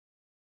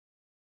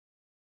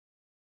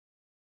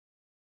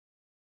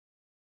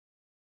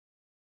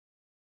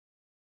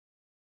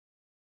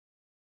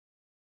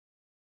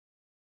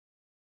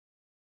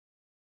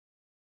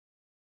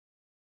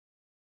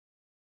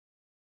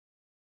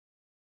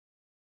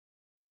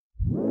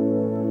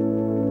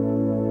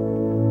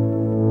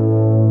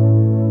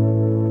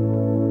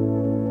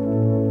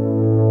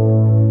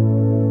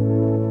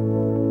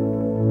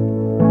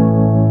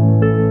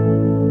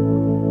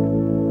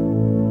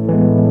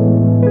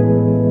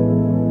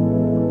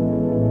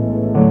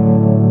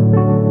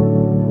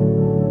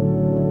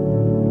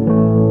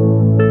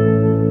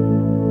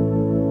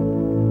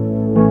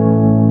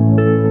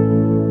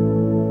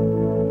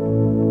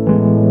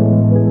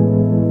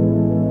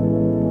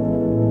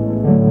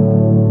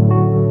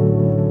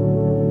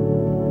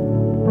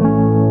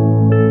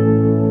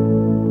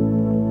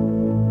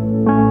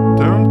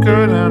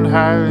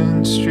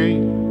Highland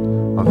Street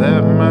all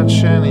that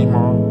much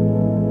anymore.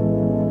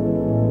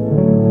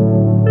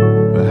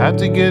 I had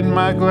to get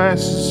my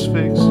glasses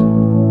fixed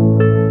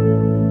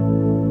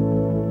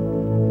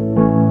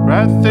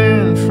right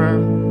there in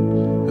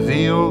front of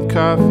the old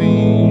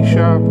coffee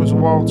shop was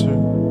Walter,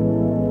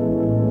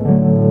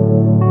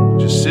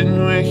 just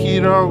sitting where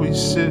he'd always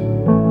sit.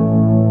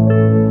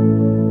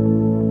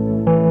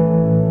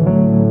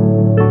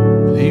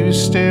 And he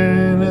was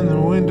staring in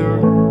the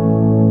window,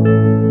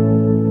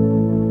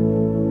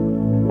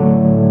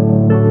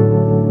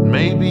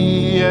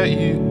 maybe at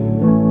you,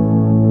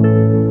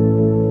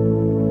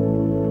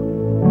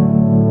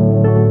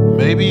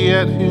 maybe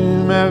at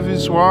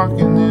whomever's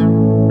walking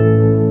him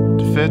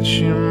to fetch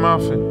you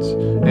muffins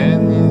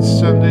and your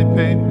Sunday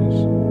papers,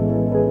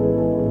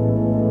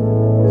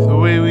 the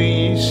way we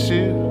used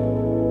to.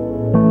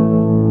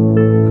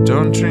 I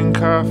don't drink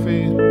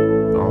coffee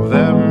all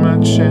that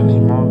much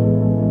anymore.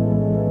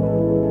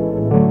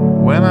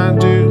 When I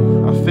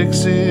do, I'll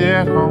fix it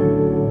at home.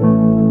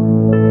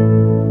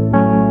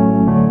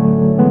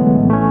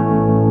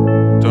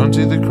 Don't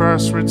do the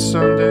crosswords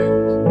Sundays,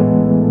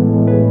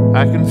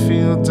 I can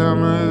feel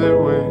dumb other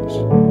ways.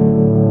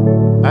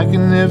 I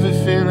can never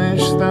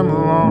finish them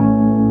alone.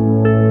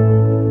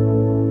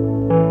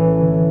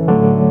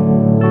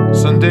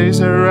 Sundays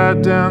I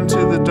ride down to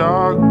the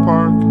dog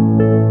park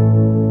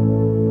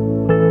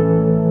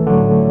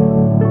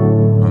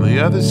on the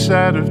other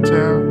side of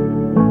town,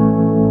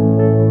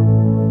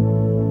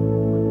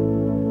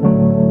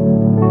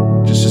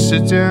 just to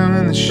sit down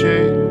in the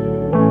shade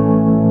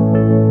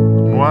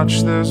and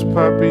watch those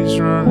puppies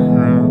running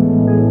around.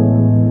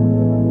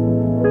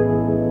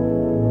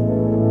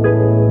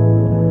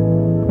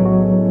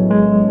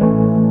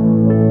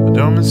 The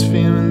dome is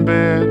feeling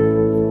bad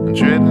and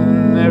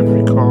dreading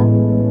every call,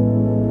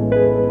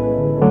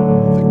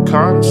 the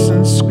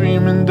constant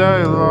screaming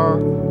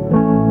dialogue.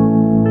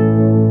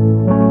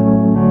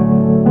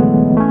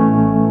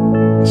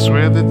 I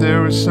swear that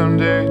there were some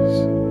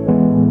days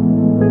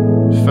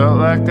it felt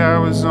like I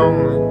was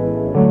only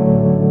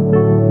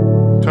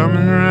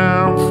coming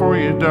around for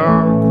your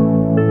dog.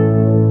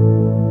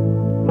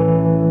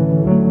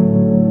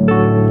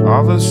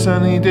 All those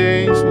sunny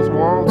days with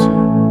Walter,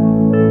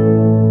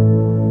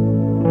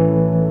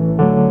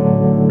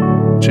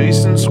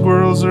 chasing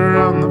squirrels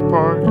around the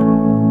park.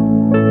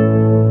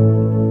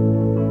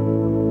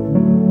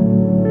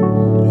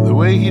 The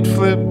way he'd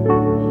flip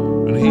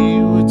when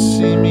he would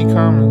see me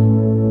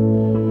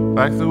coming,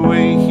 like the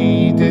way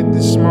he did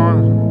this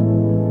morning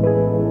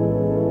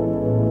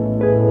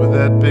with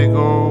that big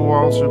old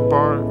Walter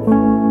bark.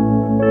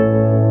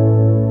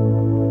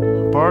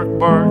 Bark,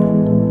 bark.